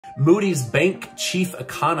Moody's bank chief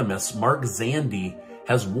economist Mark Zandi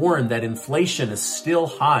has warned that inflation is still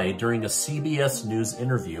high during a CBS News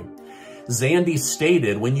interview. Zandi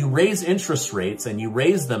stated, when you raise interest rates and you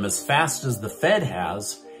raise them as fast as the Fed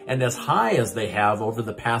has and as high as they have over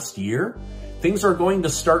the past year, things are going to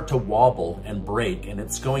start to wobble and break, and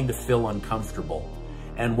it's going to feel uncomfortable.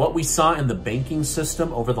 And what we saw in the banking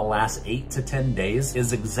system over the last 8 to 10 days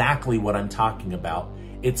is exactly what I'm talking about.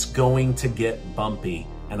 It's going to get bumpy,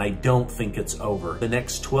 and I don't think it's over. The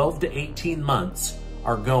next 12 to 18 months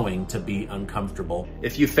are going to be uncomfortable.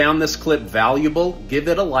 If you found this clip valuable, give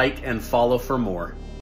it a like and follow for more.